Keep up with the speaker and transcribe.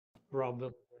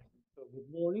Robert. So good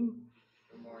morning.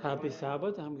 Happy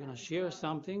Sabbath. I'm going to share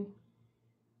something,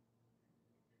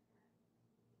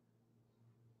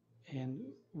 and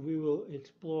we will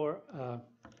explore an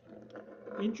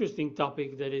interesting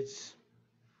topic that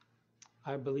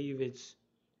I believe it's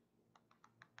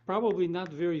probably not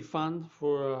very fun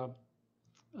for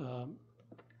uh,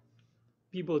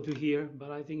 people to hear, but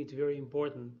I think it's very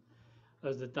important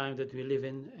as the time that we live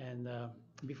in. And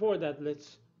before that,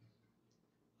 let's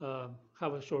uh,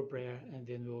 have a short prayer, and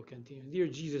then we will continue. Dear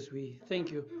Jesus, we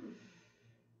thank you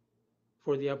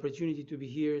for the opportunity to be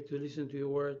here to listen to your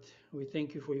word. We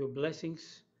thank you for your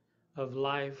blessings of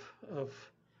life, of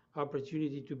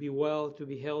opportunity to be well, to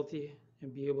be healthy,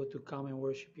 and be able to come and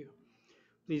worship you.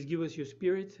 Please give us your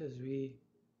spirit as we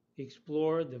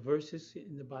explore the verses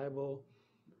in the Bible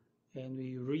and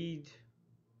we read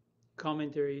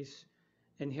commentaries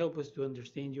and help us to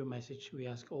understand your message. We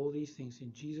ask all these things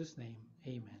in Jesus' name.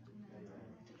 Amen.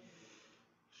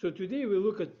 So today we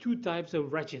look at two types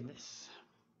of wretchedness.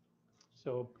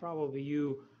 So probably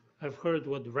you have heard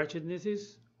what wretchedness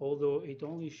is, although it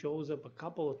only shows up a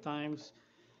couple of times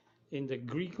in the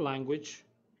Greek language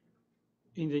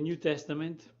in the New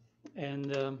Testament.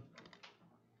 And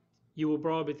you will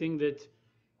probably think that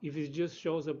if it just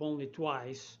shows up only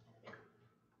twice,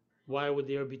 why would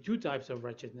there be two types of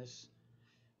wretchedness?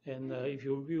 And if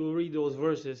we will read those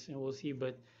verses and we'll see.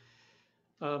 But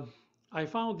um, I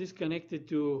found this connected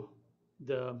to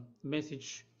the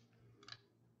message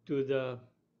to the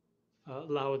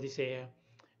Laodicea.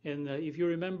 And if you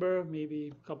remember,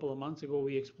 maybe a couple of months ago,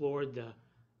 we explored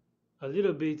a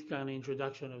little bit kind of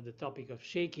introduction of the topic of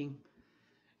shaking.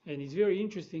 And it's very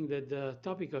interesting that the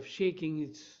topic of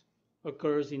shaking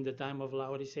occurs in the time of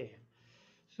Laodicea.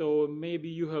 So maybe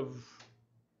you have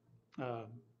uh,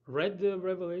 read the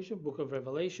book of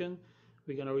Revelation.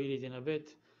 We're going to read it in a bit.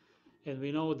 And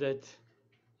we know that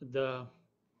the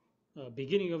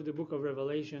beginning of the book of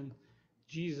Revelation,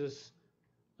 Jesus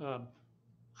uh,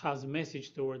 has a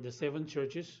message toward the seven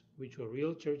churches, which were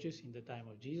real churches in the time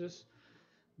of Jesus.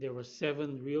 There were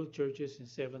seven real churches and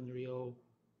seven real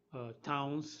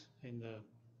towns in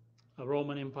the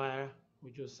Roman Empire,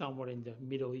 which was somewhere in the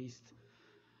Middle East.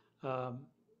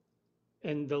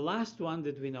 And the last one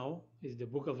that we know is the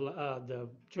book of the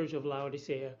Church of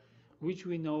Laodicea, which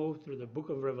we know through the book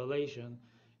of Revelation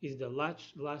is the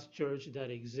last church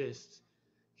that exists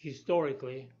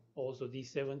historically. Also, these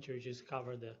seven churches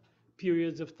cover the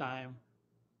periods of time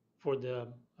for the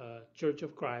Church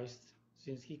of Christ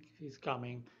since he's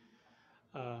coming,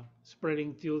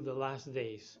 spreading till the last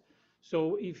days.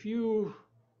 So if you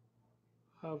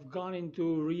have gone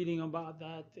into reading about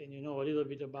that and you know a little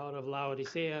bit about of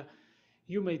Laodicea,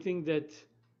 you may think that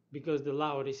because the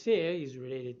Laodicea is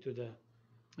related to the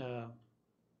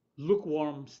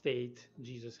lukewarm state,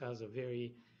 Jesus has a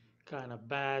very kind of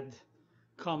bad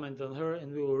comment on her,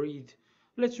 and we will read.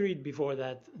 Let's read before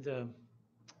that the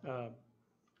uh,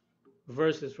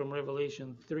 verses from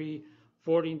Revelation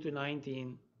 3:14 to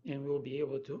 19, and we'll be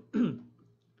able to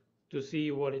to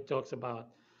see what it talks about.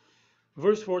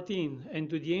 Verse 14, and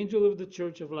to the angel of the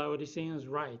church of Laodiceans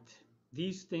write,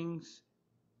 these things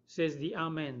says the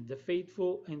Amen, the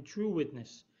faithful and true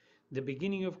witness, the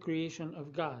beginning of creation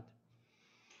of God.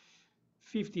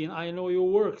 15, I know your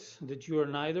works, that you are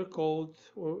neither cold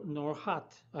nor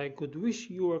hot. I could wish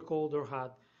you were cold or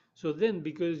hot. So then,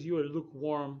 because you are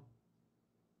lukewarm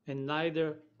and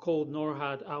neither cold nor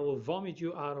hot, I will vomit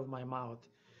you out of my mouth.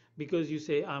 Because you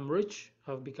say, I'm rich,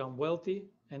 have become wealthy,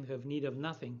 and have need of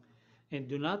nothing, and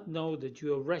do not know that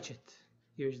you are wretched.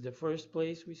 Here's the first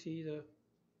place we see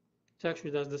it's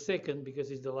actually that's the second because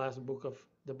it's the last book of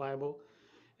the Bible.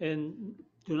 And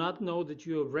do not know that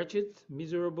you are wretched,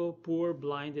 miserable, poor,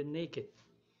 blind, and naked.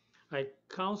 I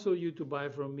counsel you to buy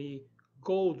from me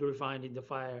gold refined in the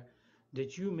fire,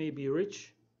 that you may be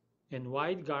rich, and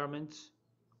white garments,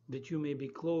 that you may be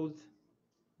clothed,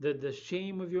 that the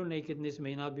shame of your nakedness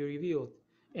may not be revealed,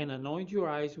 and anoint your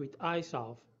eyes with eye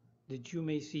salve, that you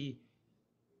may see.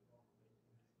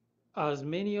 As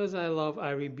many as I love,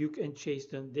 I rebuke and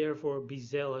chasten. Therefore, be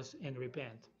zealous and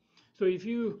repent. So if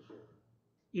you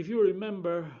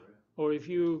remember, or if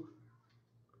you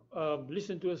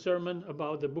listen to a sermon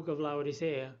about the book of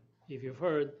Laodicea, if you've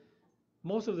heard,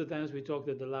 most of the times we talk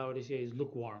that the Laodicea is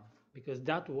lukewarm, because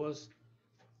that was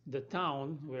the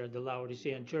town where the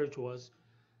Laodicean church was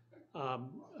um,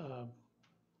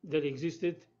 that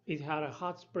existed. It had a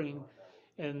hot spring,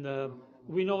 and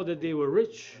we know that they were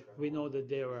rich. We know that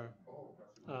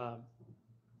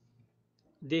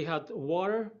they had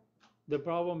water. The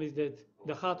problem is that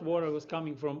the hot water was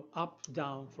coming from up,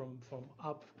 down, from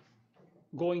up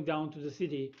going down to the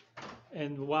city,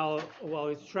 and while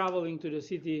it's traveling to the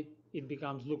city, it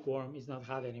becomes lukewarm. It's not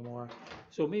hot anymore.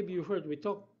 So maybe you heard we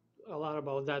talked a lot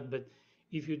about that, but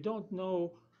if you don't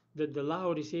know that the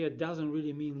Laodicea doesn't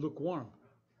really mean lukewarm,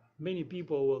 many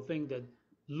people will think that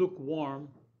lukewarm,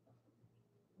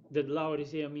 that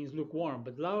Laodicea means lukewarm,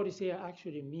 but Laodicea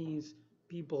actually means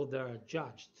people that are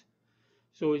judged.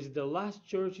 So it's the last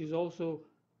church is also,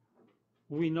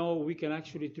 we know we can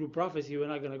actually, through prophecy, we're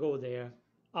not going to go there,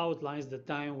 outlines the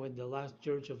time when the last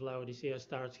church of Laodicea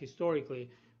starts historically,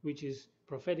 which is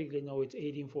prophetically, no, it's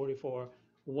 1844,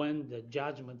 when the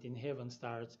judgment in heaven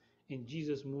starts and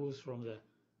Jesus moves from the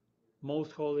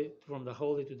most holy, from the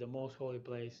holy to the most holy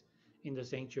place in the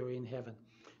sanctuary in heaven.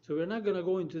 So we're not going to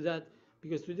go into that,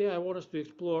 because today I want us to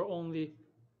explore only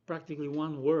practically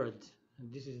one word,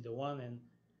 and this is the one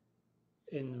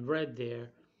in red there.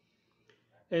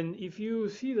 And if you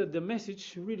see that the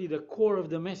message, really the core of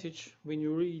the message, when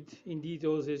you read in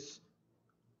details, is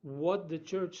what the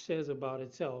church says about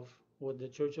itself, what the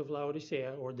church of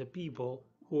Laodicea, or the people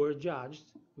who are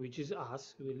judged, which is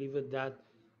us, we live at that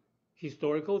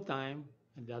historical time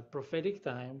and that prophetic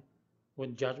time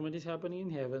when judgment is happening in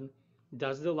heaven.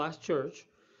 That's the last church.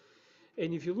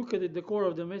 And if you look at it, the core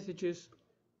of the message is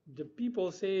the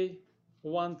people say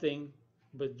one thing,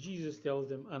 but Jesus tells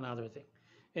them another thing.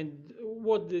 And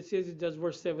what it says, that's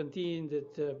verse 17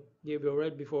 that Gabriel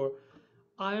read before.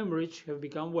 I am rich, have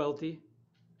become wealthy,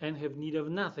 and have need of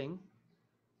nothing.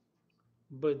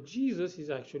 But Jesus is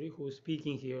actually, who is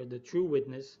speaking here, the true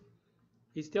witness,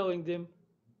 is telling them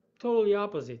totally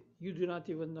opposite. You do not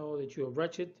even know that you are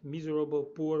wretched, miserable,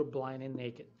 poor, blind, and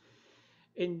naked.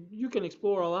 And you can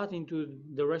explore a lot into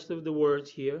the rest of the words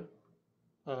here.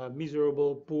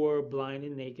 Miserable, poor, blind,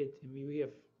 and naked. I mean, we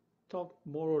have talked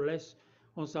more or less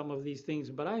on some of these things,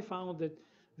 but I found that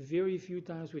very few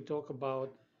times we talk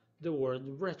about the word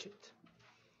wretched.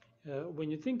 When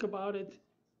you think about it,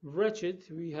 wretched,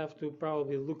 we have to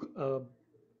probably look a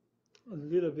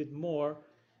little bit more,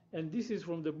 and this is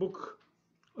from the book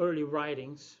Early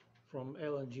Writings from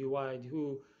Ellen G. White,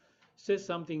 who says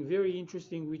something very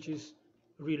interesting, which is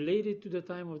related to the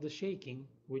time of the shaking,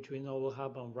 which we know will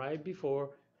happen right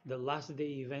before the last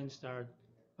day events start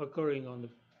occurring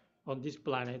on this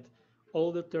planet.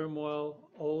 All the turmoil,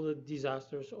 all the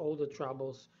disasters, all the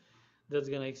troubles that's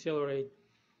going to accelerate.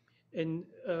 And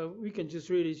we can just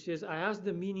read it. It says, I asked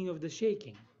the meaning of the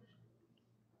shaking.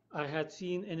 I had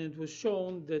seen, and it was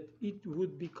shown that it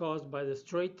would be caused by the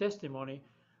straight testimony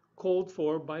called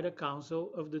for by the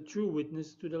council of the true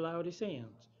witness to the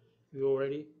Laodiceans. We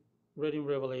already read in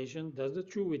Revelation, that's the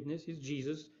true witness, is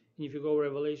Jesus. And if you go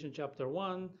Revelation chapter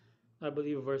 1, I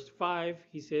believe verse 5,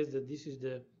 he says that this is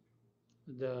the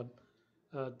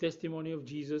testimony of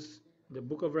Jesus, the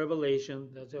book of Revelation,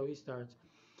 that's how he starts.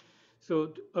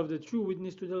 So, of the true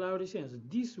witness to the Laodiceans,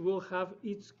 this will have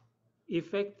its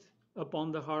effect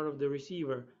upon the heart of the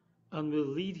receiver and will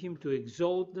lead him to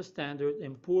exalt the standard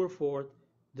and pour forth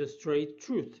the straight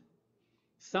truth.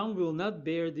 Some will not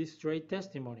bear this straight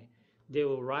testimony. They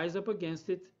will rise up against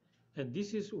it, and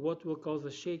this is what will cause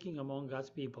a shaking among God's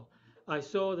people. I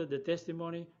saw that the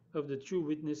testimony of the true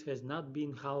witness has not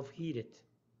been half heeded.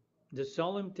 The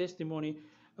solemn testimony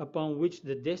upon which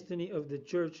the destiny of the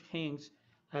church hangs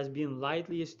has been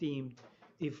lightly esteemed,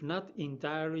 if not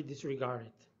entirely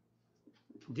disregarded.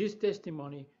 This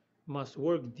testimony must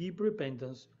work deep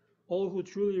repentance. All who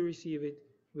truly receive it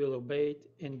will obey it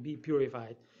and be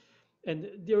purified. And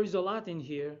there is a lot in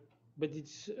here, but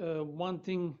it's one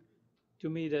thing to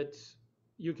me that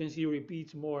you can see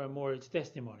repeats more and more, it's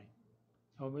testimony.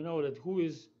 And we know that who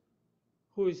is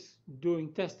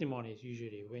doing testimonies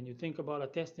usually. When you think about a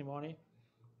testimony,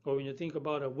 or when you think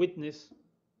about a witness,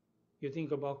 you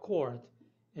think about court.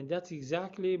 And that's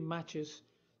exactly matches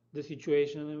the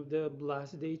situation of the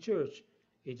last day church.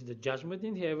 It's the judgment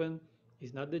in heaven.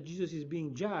 It's not that Jesus is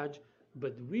being judged,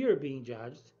 but we are being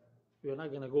judged. We're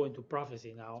not going to go into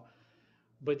prophecy now.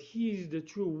 But he is the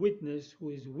true witness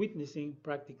who is witnessing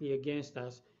practically against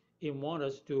us and wants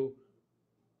us to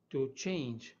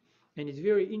change. And it's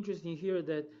very interesting here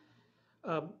that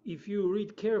if you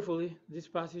read carefully this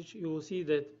passage, you will see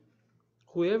that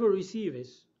whoever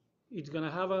receives, it's going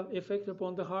to have an effect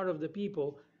upon the heart of the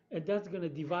people, and that's going to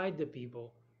divide the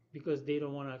people because they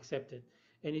don't want to accept it.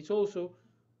 And it's also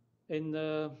in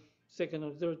the second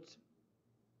or third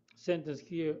sentence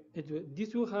here,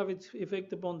 this will have its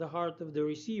effect upon the heart of the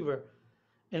receiver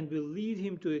and will lead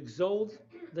him to exalt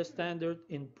the standard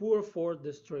and pour forth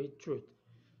the straight truth.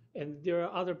 And there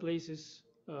are other places,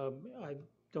 I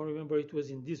don't remember it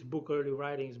was in this book, Early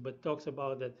Writings, but talks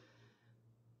about that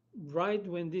right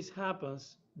when this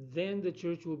happens, then the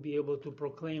church will be able to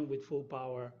proclaim with full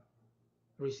power,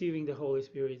 receiving the Holy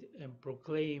Spirit, and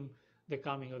proclaim the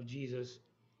coming of Jesus,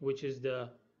 which is the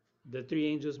three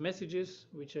angels' messages,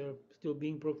 which are still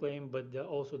being proclaimed, but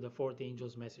also the fourth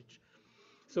angel's message.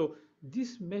 So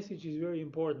this message is very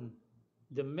important,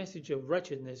 the message of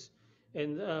wretchedness.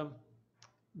 And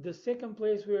the second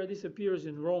place where this appears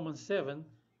in Romans 7,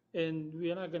 and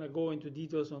we are not going to go into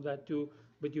details on that too,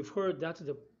 but you've heard that's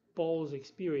the Paul's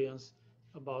experience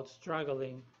about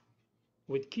struggling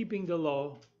with keeping the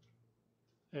law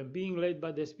and being led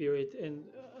by the Spirit. And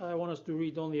I want us to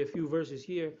read only a few verses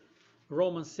here.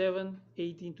 Romans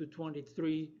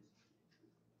 7:18-23.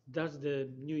 That's the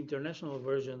New International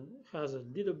Version. Has a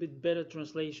little bit better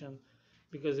translation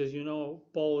because, as you know,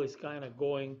 Paul is kind of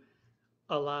going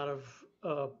a lot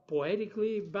of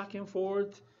poetically back and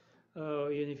forth.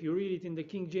 And if you read it in the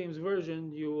King James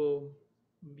Version, you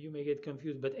may get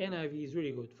confused. But NIV is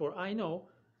really good. For I know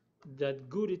that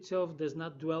good itself does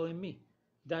not dwell in me.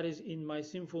 That is in my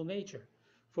sinful nature.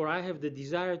 For I have the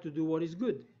desire to do what is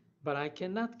good, but I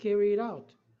cannot carry it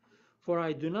out. For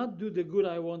I do not do the good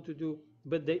I want to do,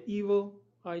 but the evil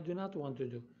I do not want to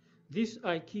do. This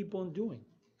I keep on doing.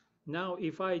 Now,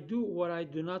 if I do what I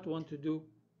do not want to do,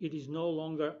 it is no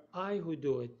longer I who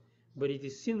do it, but it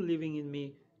is sin living in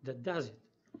me that does it.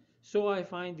 So I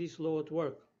find this law at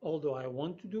work. Although I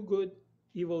want to do good,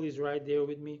 evil is right there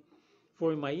with me.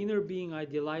 For in my inner being I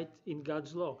delight in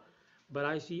God's law, but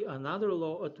I see another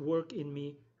law at work in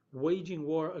me, waging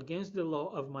war against the law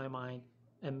of my mind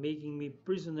and making me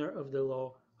prisoner of the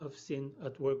law of sin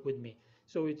at work with me.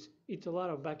 So it's a lot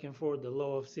of back and forth, the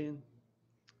law of sin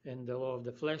and the law of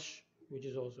the flesh, which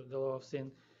is also the law of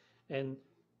sin, and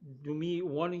to me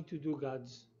wanting to do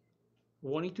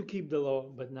wanting to keep the law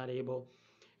but not able.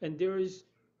 And there is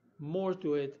more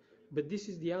to it, but this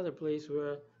is the other place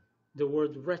where the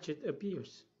word wretched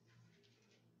appears.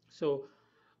 So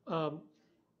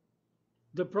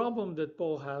the problem that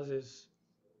Paul has is,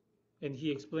 and he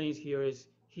explains here, is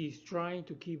he's trying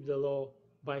to keep the law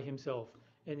by himself.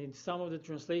 And in some of the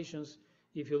translations,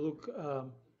 if you look,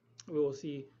 we will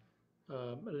see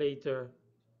later,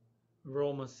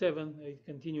 Romans 7, it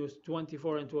continues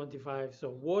 24 and 25. So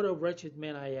what a wretched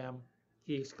man I am,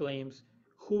 he exclaims,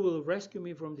 who will rescue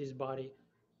me from this body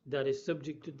that is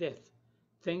subject to death?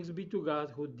 Thanks be to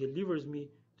God who delivers me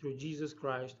through Jesus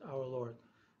Christ our Lord.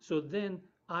 So then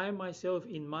I myself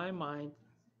in my mind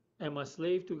am a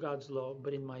slave to God's law,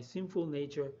 but in my sinful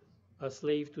nature a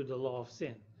slave to the law of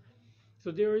sin. So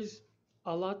there is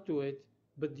a lot to it,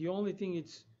 but the only thing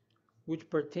which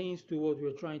pertains to what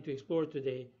we're trying to explore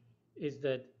today is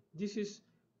that this is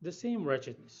the same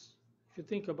wretchedness. If you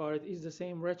think about it, it's the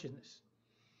same wretchedness.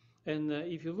 And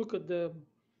if you look at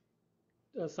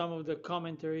some of the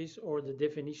commentaries or the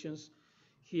definitions,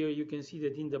 here you can see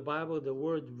that in the Bible the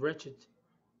word wretched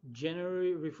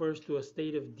generally refers to a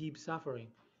state of deep suffering,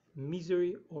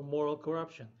 misery, or moral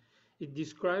corruption. It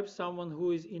describes someone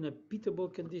who is in a pitiable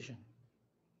condition,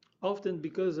 often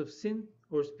because of sin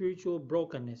or spiritual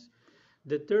brokenness.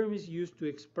 The term is used to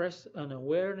express an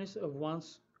awareness of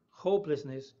one's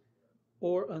hopelessness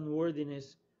or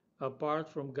unworthiness apart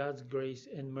from God's grace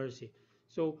and mercy.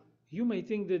 So you may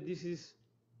think that this is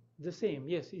the same.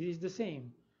 Yes, it is the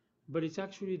same, but it's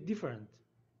actually different,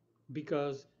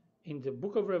 because in the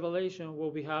book of Revelation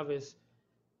what we have is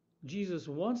Jesus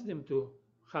wants them to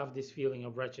have this feeling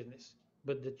of wretchedness,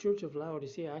 but the church of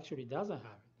Laodicea actually doesn't have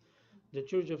it. The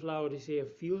church of Laodicea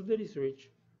feels that it's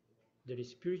rich, that is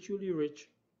spiritually rich,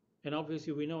 and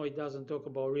obviously we know it doesn't talk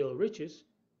about real riches,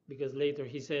 because later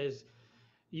he says,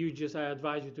 I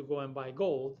advise you to go and buy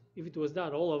gold. If it was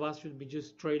that, all of us should be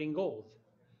just trading gold.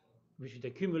 We should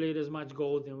accumulate as much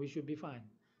gold and we should be fine.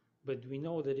 But we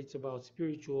know that it's about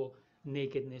spiritual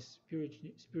nakedness,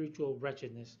 spiritual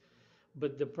wretchedness.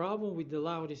 But the problem with the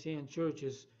Laodicean church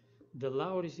is the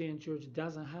Laodicean church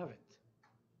doesn't have it.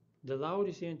 The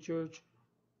Laodicean church,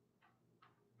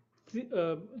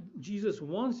 Jesus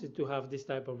wants it to have this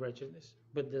type of wretchedness,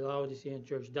 but the Laodicean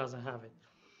church doesn't have it.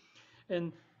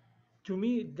 And to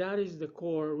me, that is the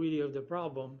core really of the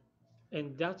problem,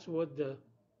 and that's what the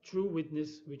true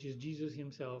witness, which is Jesus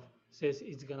himself, says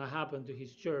it's going to happen to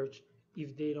his church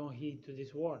if they don't heed to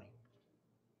this warning.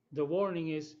 The warning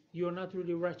is, you're not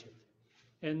really wretched.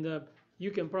 And you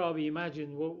can probably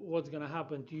imagine what's going to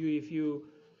happen to you if you,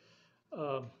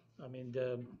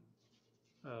 the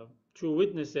true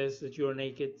witness says that you're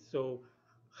naked. So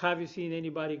have you seen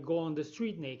anybody go on the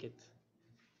street naked?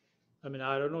 I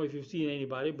don't know if you've seen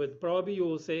anybody, but probably you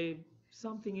will say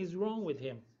something is wrong with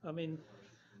him.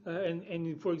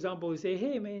 And for example, you say,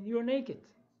 hey man, you're naked.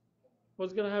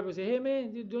 What's gonna happen? Say, hey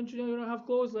man, don't you know you don't have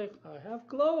clothes? Like, I have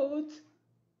clothes.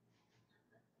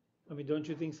 I mean, don't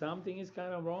you think something is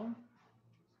kind of wrong?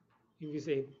 If you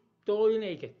say totally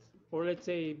naked, or let's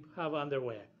say have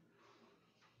underwear,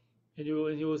 and you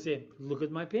will say, look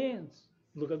at my pants,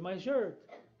 look at my shirt.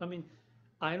 I mean,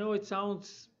 I know it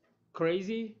sounds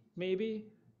crazy, maybe,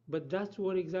 but that's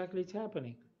what exactly is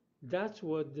happening. That's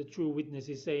what the true witness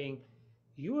is saying.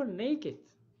 You are naked.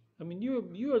 I mean,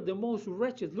 you are the most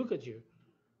wretched. Look at you.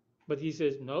 But he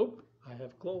says, nope, I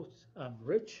have clothes. I'm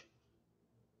rich.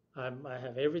 I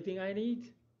have everything I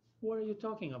need. What are you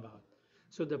talking about?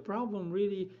 So the problem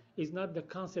really is not the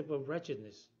concept of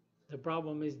wretchedness. The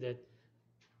problem is that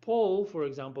Paul, for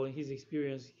example, in his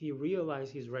experience, he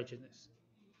realized his wretchedness.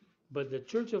 But the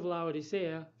church of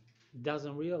Laodicea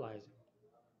doesn't realize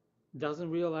it,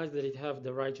 doesn't realize that it have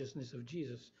the righteousness of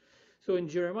Jesus. So in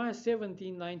Jeremiah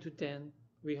 17:9-10,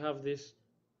 we have this: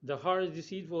 the heart is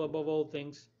deceitful above all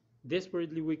things,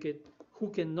 desperately wicked, who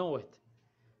can know it?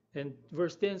 And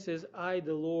verse 10 says, I,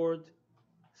 the Lord,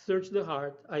 search the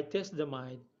heart, I test the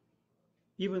mind,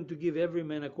 even to give every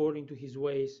man according to his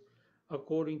ways,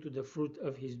 according to the fruit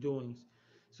of his doings.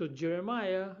 So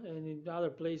Jeremiah, and in other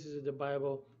places in the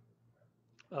Bible,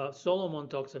 Solomon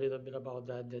talks a little bit about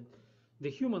that the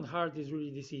human heart is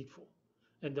really deceitful.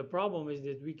 And the problem is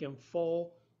that we can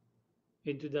fall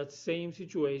into that same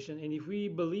situation. And if we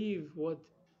believe what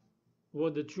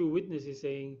the true witness is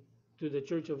saying to the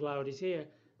church of Laodicea,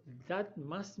 that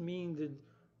must mean that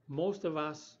most of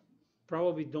us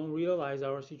probably don't realize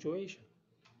our situation.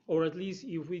 Or at least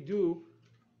if we do,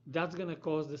 that's going to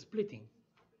cause the splitting.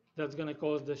 That's going to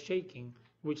cause the shaking,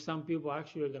 which some people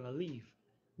actually are going to leave.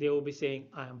 They will be saying,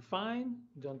 I'm fine.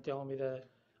 Don't tell me that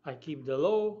I keep the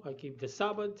law, I keep the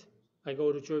Sabbath, I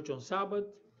go to church on Sabbath,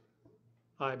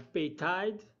 I pay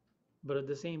tithe, but at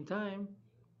the same time,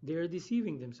 they're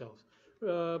deceiving themselves.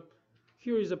 Uh,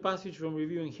 Here is a passage from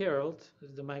Reviewing Herald,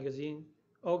 the magazine,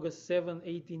 August 7,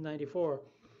 1894.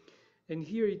 And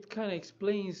here it kind of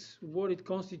explains what it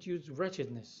constitutes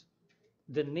wretchedness,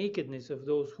 the nakedness of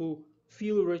those who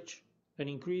feel rich and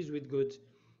increase with goods.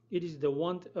 It is the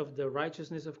want of the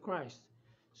righteousness of Christ.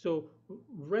 So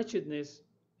wretchedness,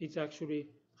 it's actually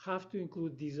have to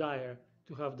include desire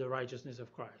to have the righteousness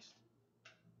of Christ,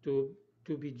 to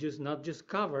be just not just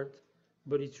covered,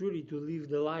 but it's really to live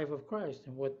the life of Christ.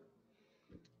 And what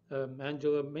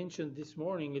Angela mentioned this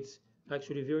morning, it's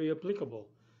actually very applicable.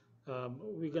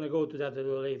 We're going to go to that a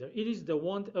little later. It is the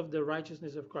want of the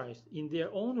righteousness of Christ. In their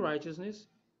own righteousness,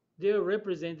 they are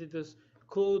represented as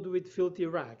clothed with filthy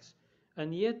rags.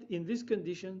 And yet, in this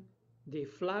condition, they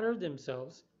flatter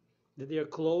themselves that they are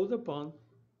clothed upon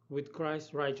with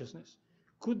Christ's righteousness.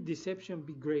 Could deception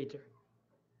be greater?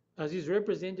 As is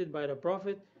represented by the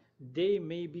prophet, they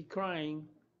may be crying,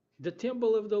 the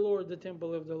temple of the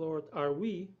temple of the Lord are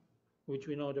we, which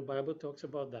we know the Bible talks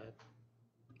about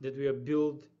that we are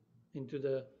built into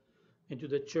the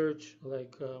church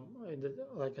like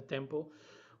a temple,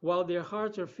 while their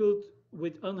hearts are filled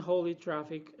with unholy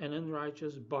traffic and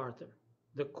unrighteous barter.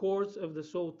 The courts of the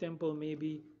soul temple may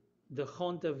be the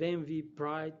haunt of envy,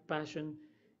 pride, passion,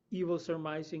 evil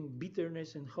surmising,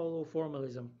 bitterness, and hollow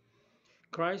formalism.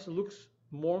 Christ looks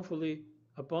mournfully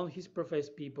upon his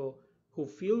professed people who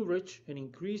feel rich and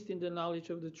increased in the knowledge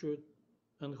of the truth,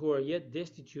 and who are yet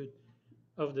destitute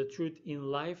of the truth in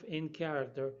life and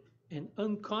character, and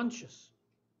unconscious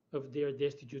of their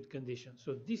destitute condition.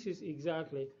 So this is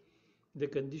exactly the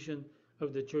condition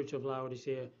of the church of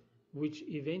Laodicea, which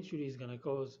eventually is going to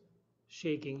cause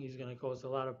shaking, is going to cause a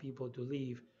lot of people to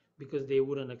leave because they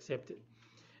wouldn't accept it.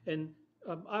 And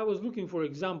I was looking for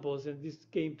examples, and this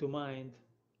came to mind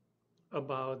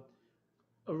about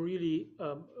a really,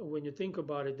 when you think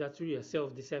about it, that's really a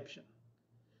self-deception,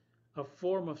 a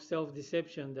form of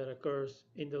self-deception that occurs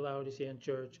in the Laodicean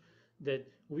church, that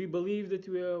we believe that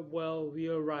we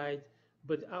are right,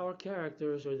 but our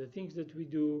characters or the things that we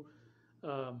do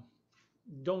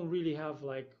don't really have,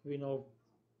 like we know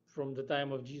from the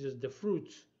time of Jesus, the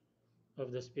fruits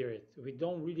of the Spirit. We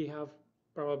don't really have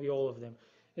probably all of them.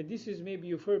 And this is, maybe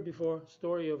you've heard before,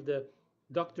 story of the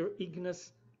Dr.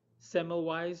 Ignaz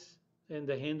Semmelweis and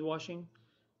the hand washing.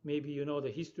 Maybe you know the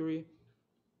history.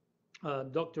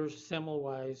 Dr.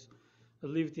 Semmelweis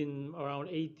lived in around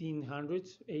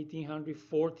 1800s,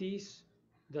 1840s.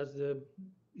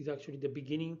 Is actually the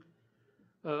beginning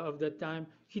of that time.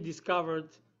 He discovered,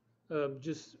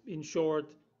 just in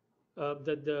short,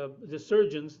 that the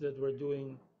surgeons that were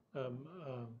doing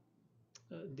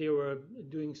they were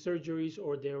doing surgeries,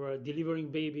 or they were delivering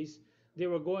babies. They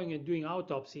were going and doing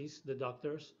autopsies, the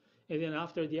doctors, and then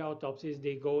after the autopsies,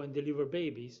 they go and deliver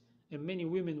babies. And many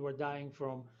women were dying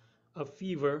from a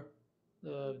fever.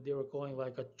 They were calling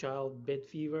like a child bed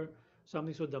fever,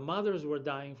 something. So the mothers were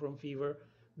dying from fever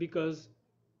because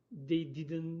they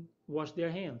didn't wash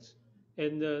their hands.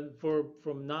 And for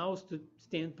from now's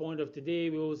standpoint of today,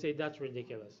 we will say that's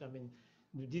ridiculous. I mean,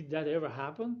 did that ever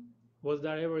happen? Was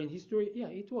that ever in history? Yeah,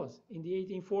 it was in the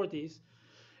 1840s.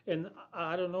 And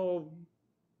I don't know,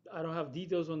 I don't have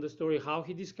details on the story how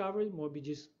he discovered it. Maybe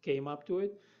just came up to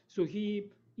it. So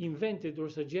he invented or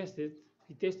suggested.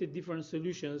 He tested different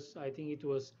solutions. I think it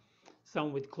was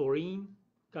some with chlorine,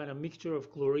 kind of mixture of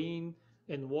chlorine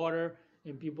and water.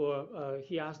 And people,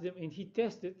 he asked them, and he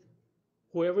tested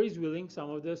whoever is willing, some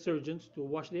of the surgeons, to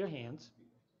wash their hands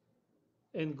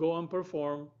and go and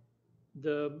perform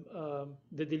the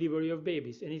delivery of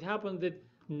babies. And it happened that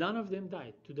none of them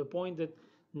died, to the point that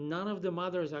none of the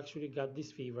mothers actually got this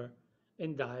fever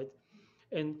and died.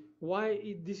 And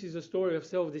this is a story of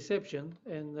self-deception.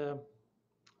 And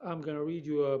I'm going to read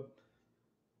you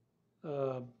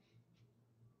a,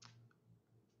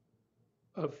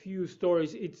 a few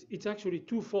stories. It's actually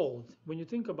twofold. When you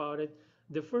think about it,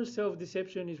 the first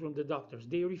self-deception is from the doctors.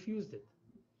 They refused it.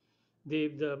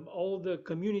 All the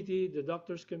community, the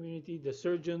doctors community, the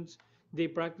surgeons, they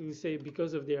practically say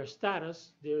because of their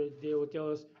status, they will tell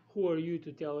us, who are you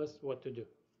to tell us what to do?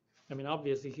 I mean,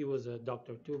 obviously he was a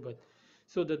doctor too, but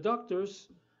so the doctors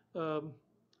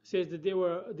says that they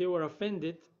were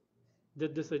offended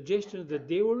that the suggestion that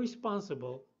they were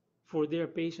responsible for their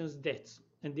patients' deaths,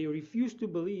 and they refused to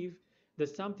believe that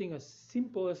something as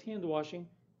simple as hand washing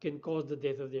can cause the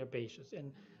death of their patients.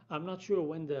 And I'm not sure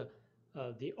when the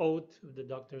oath of the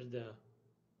doctors,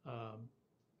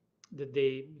 that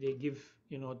they give,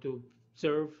 to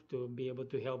serve, to be able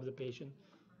to help the patient.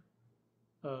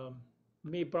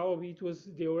 Probably it was,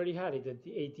 they already had it at the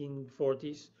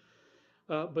 1840s,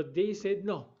 but they said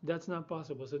no, that's not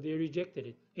possible. So they rejected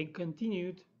it and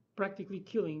continued practically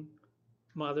killing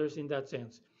mothers in that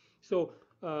sense. So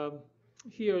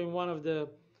here in one of the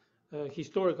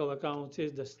historical accounts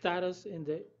says the status and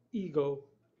the ego.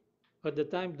 At the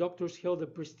time, doctors held a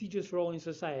prestigious role in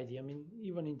society. I mean,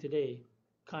 even in today,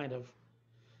 kind of.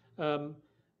 Um,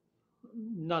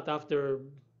 Not after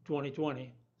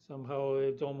 2020. Somehow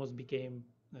it almost became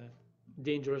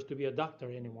dangerous to be a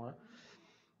doctor anymore.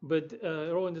 But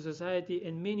role in the society,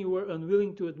 and many were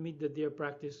unwilling to admit that their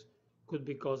practice could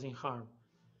be causing harm.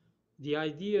 The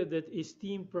idea that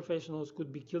esteemed professionals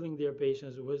could be killing their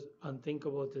patients was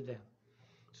unthinkable to them.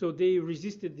 So they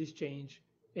resisted this change,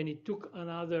 and it took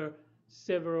another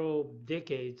several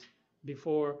decades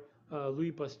before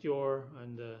Louis Pasteur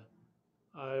and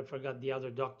I forgot the other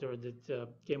doctor that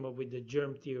came up with the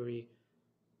germ theory.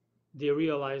 They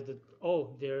realized that,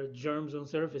 oh, there are germs on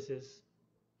surfaces.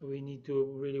 We need to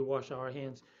really wash our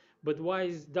hands. But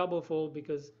Wise double fold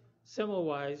because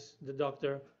Semmelweis, the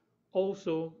doctor,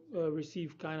 also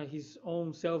received kind of his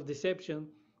own self-deception,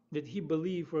 that he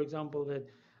believed, for example, that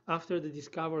after the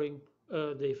discovering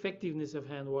the effectiveness of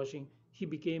hand washing, he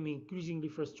became increasingly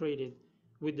frustrated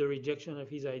with the rejection of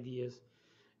his ideas.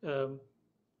 Um,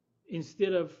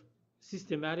 Instead of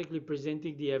systematically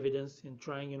presenting the evidence and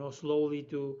trying, slowly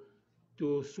to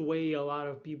sway a lot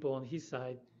of people on his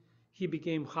side, he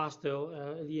became hostile,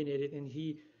 alienated, and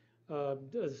he,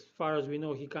 as far as we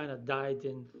know, he kind of died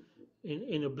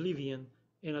in oblivion.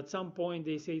 And at some point,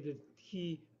 they say that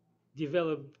he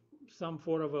developed some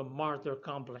sort of a martyr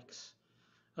complex,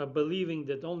 believing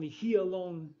that only he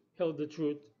alone held the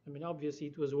truth. I mean, obviously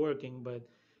it was working, but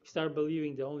he started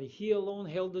believing that only he alone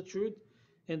held the truth,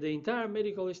 and the entire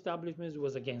medical establishment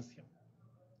was against him.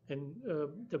 And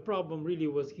the problem really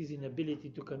was his inability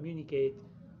to communicate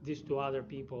this to other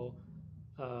people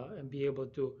and be able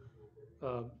to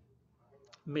uh,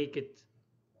 make it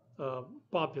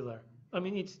popular. I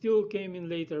mean, it still came in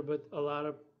later, but a lot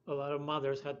of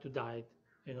mothers had to die,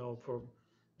 for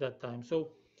that time. So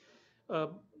uh,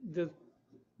 the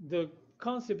the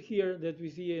concept here that we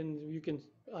see, and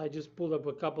I just pulled up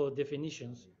a couple of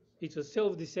definitions. It's a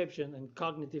self-deception and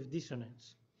cognitive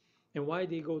dissonance. And why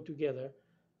they go together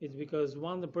is because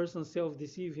when the person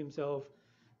self-deceive himself,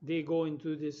 they go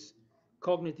into this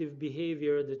cognitive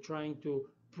behavior, they're trying to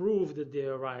prove that they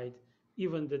are right,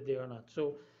 even that they are not.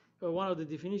 So one of the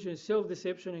definitions,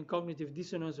 self-deception and cognitive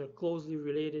dissonance are closely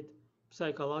related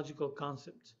psychological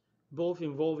concepts, both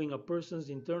involving a person's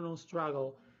internal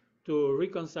struggle to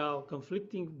reconcile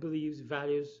conflicting beliefs,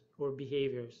 values, or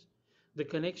behaviors. The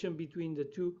connection between the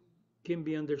two can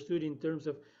be understood in terms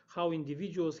of how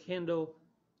individuals handle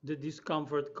the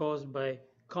discomfort caused by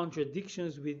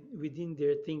contradictions within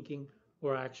their thinking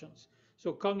or actions.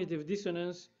 So cognitive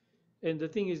dissonance, and the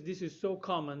thing is, this is so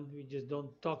common, we just don't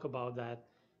talk about that,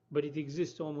 but it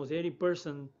exists. Almost any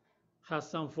person has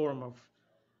some form of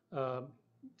uh,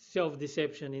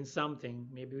 self-deception in something.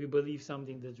 Maybe we believe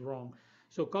something that's wrong.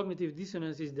 So cognitive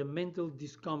dissonance is the mental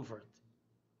discomfort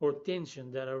or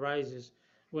tension that arises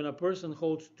when a person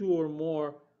holds two or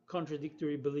more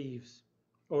contradictory beliefs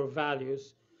or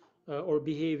values or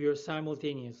behavior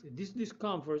simultaneously. This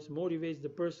discomfort motivates the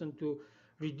person to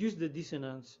reduce the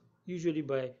dissonance, usually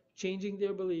by changing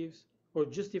their beliefs or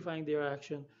justifying their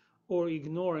action or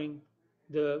ignoring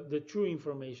the true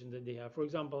information that they have. For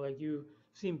example, like you've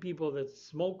seen people that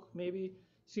smoke maybe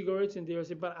cigarettes and they'll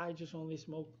say, but I just only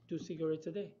smoke 2 cigarettes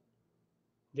a day.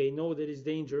 They know that it's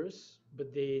dangerous,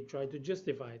 but they try to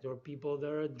justify it. Or people that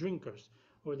are drinkers,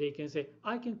 or they can say,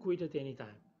 I can quit at any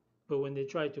time. But when they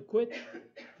try to quit,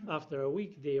 after a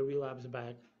week, they relapse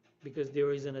back because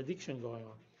there is an addiction going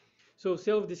on. So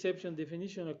self-deception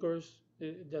definition occurs,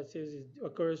 that says it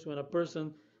occurs when a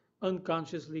person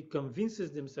unconsciously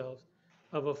convinces themselves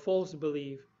of a false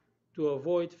belief to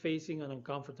avoid facing an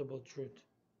uncomfortable truth.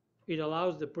 It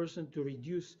allows the person to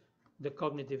reduce the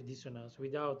cognitive dissonance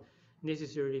without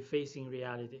necessarily facing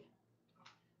reality.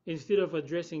 Instead of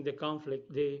addressing the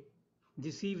conflict, they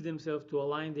deceive themselves to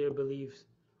align their beliefs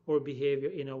or behavior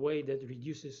in a way that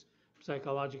reduces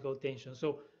psychological tension.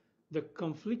 So the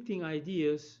conflicting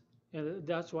ideas, and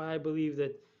that's why I believe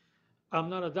that I'm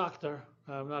not a doctor,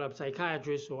 I'm not a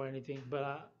psychiatrist or anything,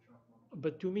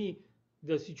 but to me,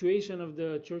 the situation of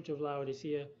the Church of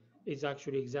Laodicea is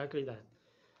actually exactly that.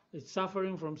 It's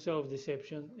suffering from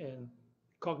self-deception and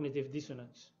cognitive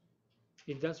dissonance.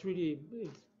 It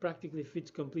practically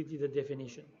fits completely the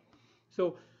definition.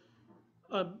 So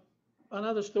um,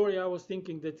 another story I was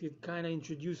thinking that it kind of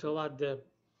introduced a lot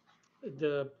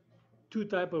the two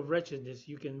type of wretchedness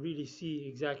you can really see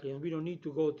exactly, and we don't need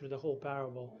to go through the whole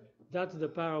parable. That's the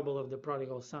parable of the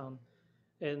prodigal son,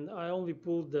 and I only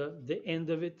pulled the end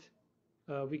of it.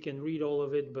 We can read all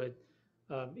of it, but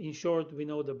in short, we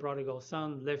know the prodigal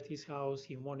son left his house.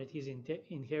 He wanted his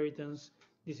inheritance.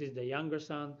 This is the younger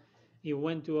son. He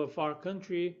went to a far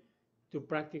country to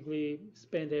practically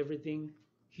spend everything.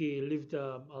 He lived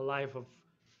a life of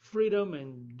freedom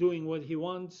and doing what he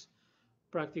wants,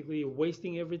 practically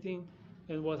wasting everything.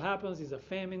 And what happens is a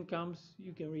famine comes.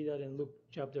 You can read that in Luke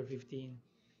chapter 15.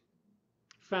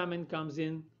 Famine comes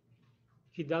in.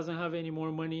 He doesn't have any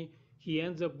more money. He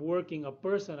ends up working. A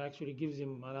person actually gives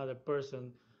him another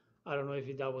person. I don't know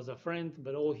if that was a friend,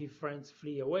 but all his friends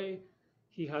flee away.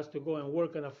 He has to go and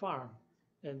work on a farm.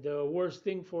 And the worst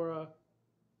thing for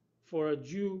a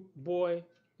Jew boy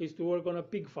is to work on a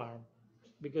pig farm,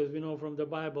 because we know from the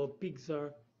Bible pigs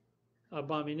are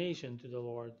abomination to the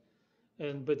Lord.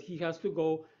 But he has to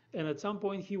go, and at some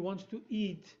point he wants to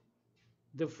eat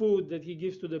the food that he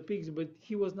gives to the pigs, but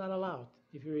he was not allowed.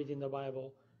 If you read in the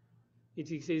Bible, it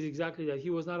says exactly that he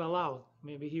was not allowed.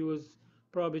 Maybe he was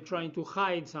probably trying to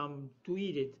hide some to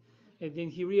eat it, and then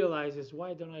he realizes,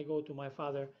 why don't I go to my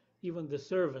father? Even the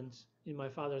servants in my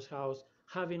father's house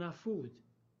have enough food.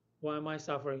 Why am I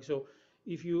suffering? So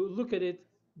if you look at it,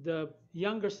 the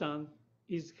younger son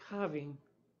is having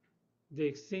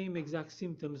the same exact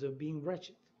symptoms of being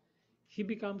wretched. He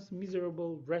becomes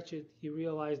miserable, wretched. He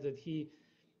realized that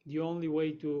the only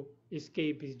way to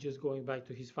escape is just going back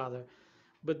to his father.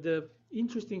 But the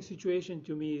interesting situation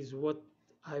to me is what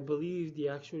I believe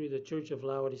the Church of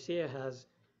Laodicea has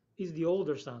is the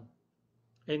older son.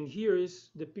 And here is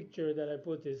the picture that I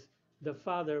put is the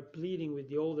father pleading with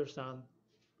the older son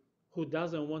who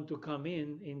doesn't want to come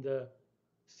in the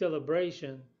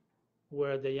celebration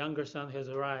where the younger son has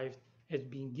arrived, has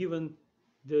been given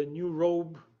the new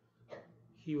robe.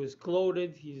 He was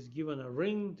clothed, he's given a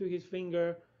ring to his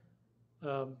finger.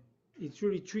 It's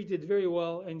really treated very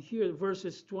well. And here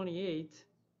verses 28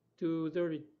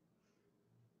 to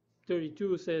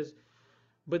 32 says,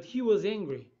 but he was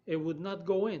angry and would not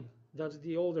go in. That's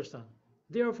the older son.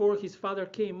 Therefore his father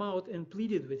came out and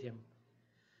pleaded with him.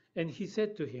 And he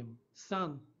said to him,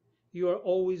 son, you are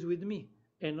always with me,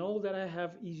 and all that I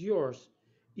have is yours.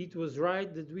 It was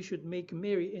right that we should make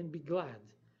merry and be glad.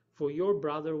 For your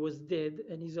brother was dead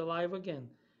and is alive again,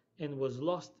 and was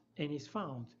lost and is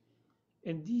found.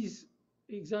 And these,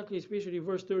 exactly, especially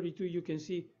verse 32, you can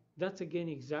see that's again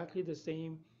exactly the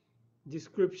same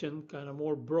description, kind of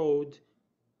more broad,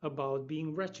 about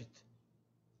being wretched.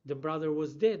 The brother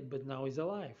was dead, but now he's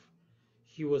alive.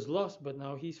 He was lost, but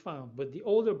now he's found. But the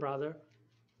older brother,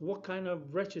 what kind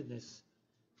of wretchedness?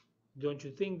 Don't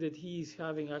you think that he is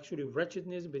having actually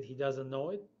wretchedness, but he doesn't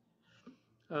know it?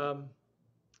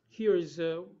 Here is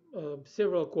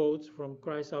several quotes from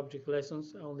Christ Object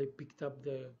Lessons. I only picked up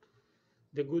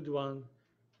the good one.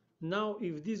 Now,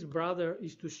 if this brother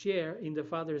is to share in the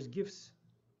Father's gifts,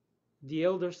 The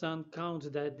elder son counts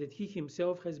that he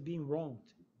himself has been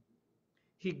wronged.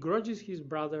 He grudges his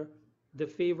brother the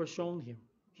favor shown him.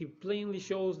 He plainly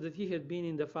shows that he had been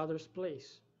in the father's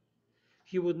place.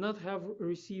 He would not have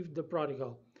received the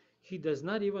prodigal. He does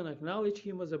not even acknowledge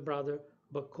him as a brother,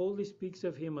 but coldly speaks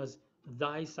of him as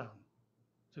thy son.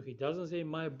 So he doesn't say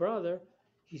my brother,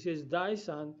 he says thy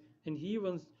son, and he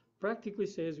even practically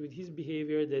says with his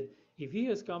behavior that if he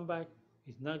has come back,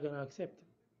 he's not going to accept him.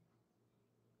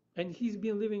 And he's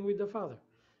been living with the father.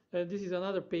 This is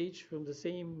another page from the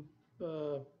same,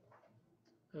 the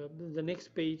next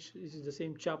page, this is the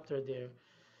same chapter there.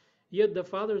 Yet the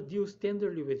father deals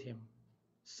tenderly with him.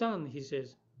 Son, he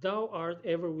says, thou art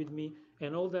ever with me,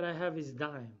 and all that I have is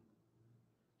thine.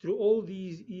 Through all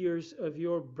these years of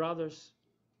your brother's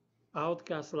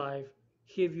outcast life,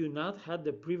 have you not had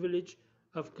the privilege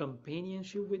of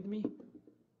companionship with me?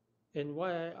 And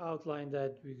why I outlined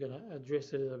that, we're going to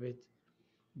address it a little bit.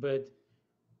 But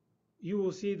you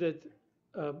will see that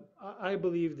I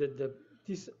believe that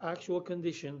this actual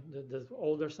condition that the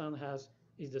older son has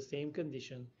is the same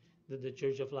condition that the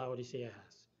church of Laodicea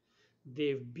has.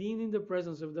 They've been in the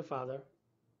presence of the Father,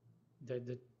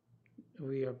 that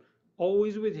we are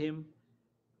always with him,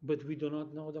 but we do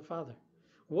not know the Father.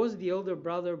 Was the elder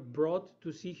brother brought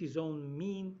to see his own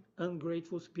mean,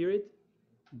 ungrateful spirit?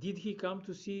 Did he come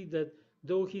to see that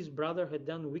though his brother had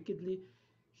done wickedly,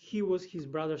 he was his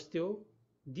brother still?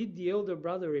 Did the elder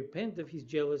brother repent of his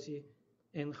jealousy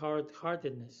and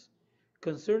hard-heartedness?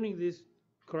 Concerning this,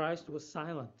 Christ was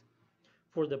silent,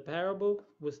 for the parable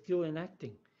was still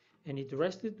enacting, and it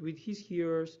rested with his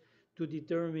hearers to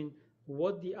determine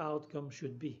what the outcome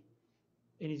should be.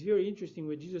 And it's very interesting,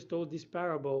 when Jesus told this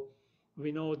parable,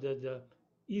 we know that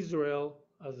Israel,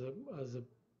 as a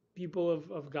people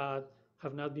of God,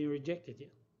 have not been rejected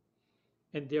yet.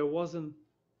 And there was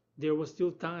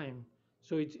still time.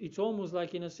 So it's almost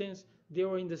like, in a sense, they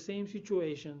were in the same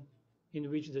situation in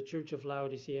which the church of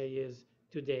Laodicea is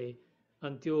today,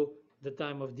 until the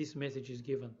time of this message is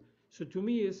given. So to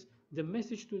me, is the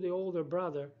message to the older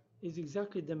brother is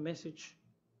exactly the message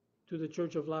to the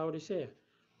church of Laodicea.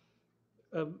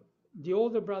 The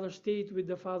older brother stayed with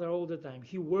the father all the time.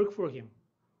 He worked for him,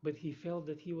 but he felt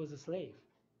that he was a slave.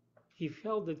 He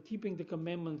felt that keeping the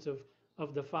commandments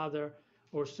of the father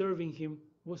or serving him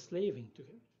was slaving to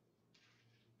him.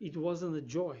 It wasn't a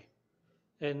joy.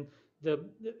 And the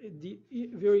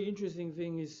very interesting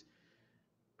thing is,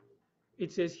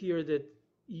 it says here that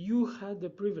you had the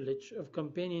privilege of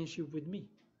companionship with me.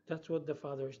 That's what the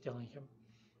father is telling him.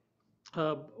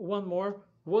 One more,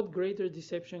 what greater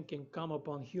deception can come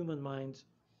upon human minds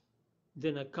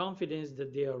than a confidence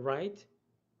that they are right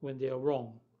when they are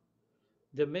wrong?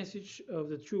 The message of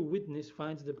the true witness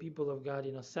finds the people of God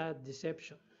in a sad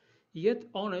deception, yet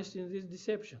honest in this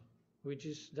deception,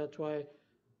 that's why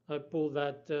I pulled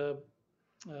that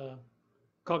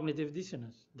cognitive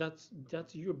dissonance. That's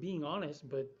you're being honest,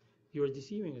 but you're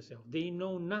deceiving yourself. They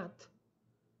know not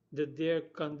that their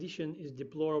condition is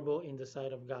deplorable in the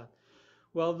sight of God.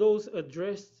 While those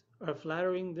addressed are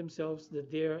flattering themselves that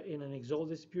they are in an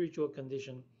exalted spiritual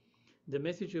condition, the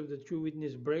message of the true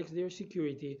witness breaks their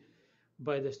security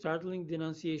by the startling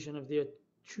denunciation of their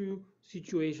true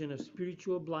situation of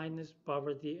spiritual blindness,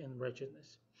 poverty, and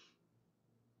wretchedness.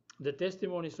 The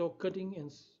testimony so cutting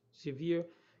and severe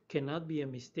cannot be a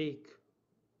mistake,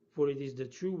 for it is the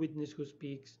true witness who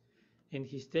speaks, and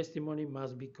his testimony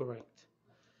must be correct.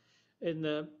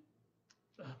 And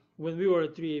when we were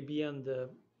at 3AB, and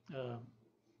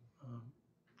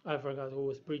I forgot who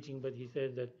was preaching, but he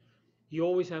said that you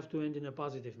always have to end in a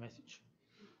positive message.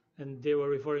 And they were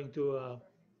referring to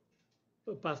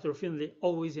Pastor Finley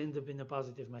always end up in a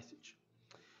positive message.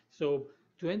 So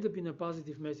to end up in a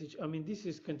positive message, I mean, this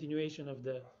is continuation of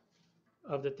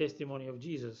the testimony of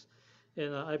Jesus.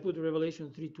 And I put Revelation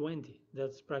 3:20.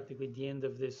 That's practically the end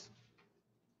of this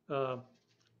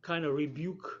kind of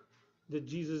rebuke that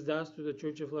Jesus does to the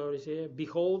church of Laodicea.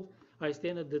 Behold, I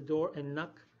stand at the door and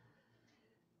knock.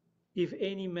 If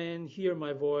any man hear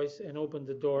my voice and open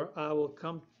the door, I will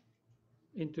come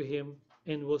into him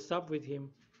and will sup with him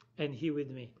and he with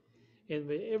me. And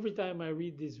every time I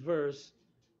read this verse,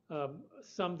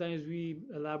 sometimes we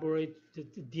elaborate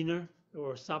that dinner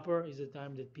or supper is a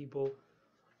time that people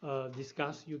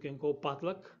discuss. You can call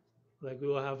potluck, like we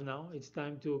will have now. It's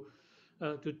time to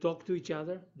talk to each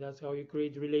other. That's how you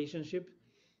create relationship.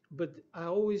 But I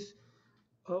always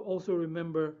also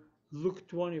remember Luke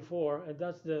 24, and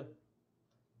that's the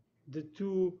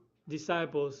two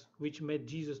disciples which met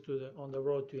Jesus on the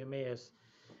road to Emmaus.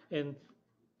 And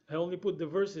I only put the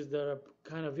verses that are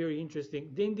kind of very interesting.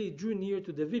 Then they drew near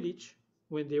to the village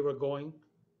when they were going,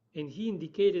 And he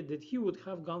indicated that he would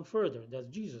have gone further. That's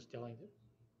Jesus telling them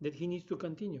that he needs to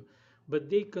continue. But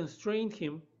they constrained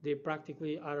him. They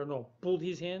practically, I don't know, pulled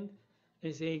his hand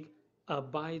and saying,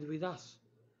 abide with us,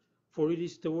 for it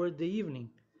is toward the evening,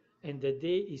 and the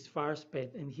day is far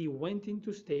spent. And he went in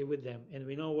to stay with them. And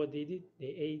we know what they did. They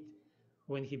ate.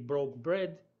 When he broke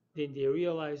bread, then they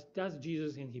realized that's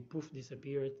Jesus, and he poof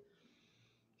disappeared.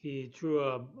 He threw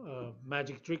a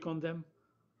magic trick on them,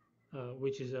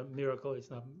 which is a miracle.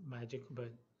 It's not magic,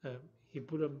 but he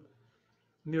put a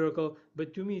miracle.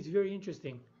 But to me, it's very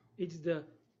interesting. It's the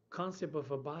concept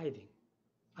of abiding.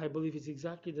 I believe it's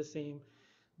exactly the same.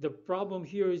 The problem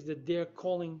here is that they're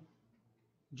calling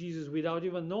Jesus without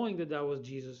even knowing that that was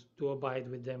Jesus to abide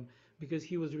with them, because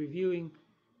he was revealing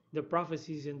the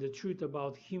prophecies and the truth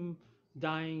about him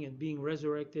dying and being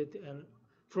resurrected. And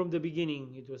from the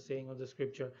beginning, it was saying of the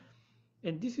scripture.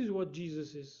 And this is what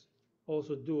Jesus is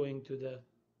also doing to the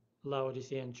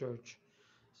Laodicean church.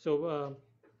 So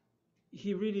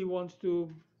he really wants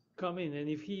to come in. And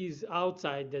if he is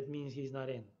outside, that means he's not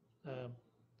in.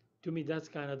 To me, that's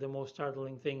kind of the most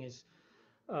startling thing is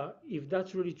if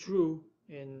that's really true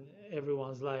in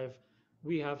everyone's life,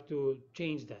 we have to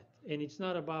change that. And it's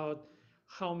not about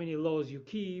how many laws you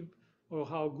keep or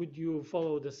how good you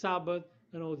follow the Sabbath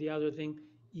and all the other thing.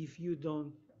 If you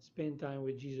don't spend time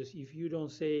with Jesus, if you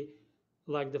don't say,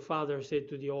 like the father said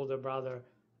to the older brother,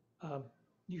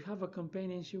 you have a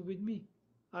companionship with me.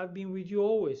 I've been with you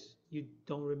always. You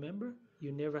don't remember?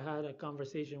 You never had a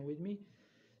conversation with me?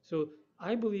 So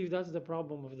I believe that's the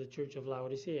problem of the Church of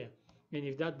Laodicea. And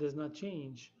if that does not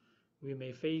change, we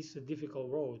may face a difficult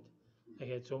road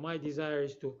ahead. So my desire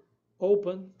is to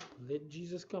open, let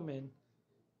Jesus come in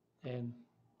and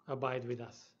abide with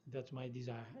us. That's my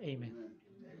desire. Amen.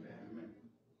 Amen.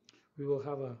 We will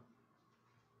have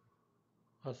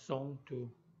a song to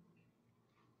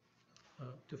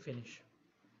finish.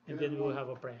 And then we will have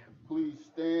a prayer. Please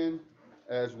stand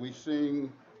as we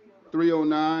sing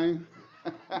 309,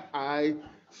 I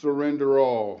Surrender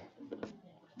All.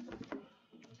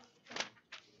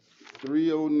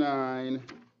 309,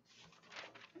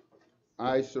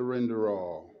 I Surrender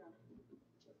All.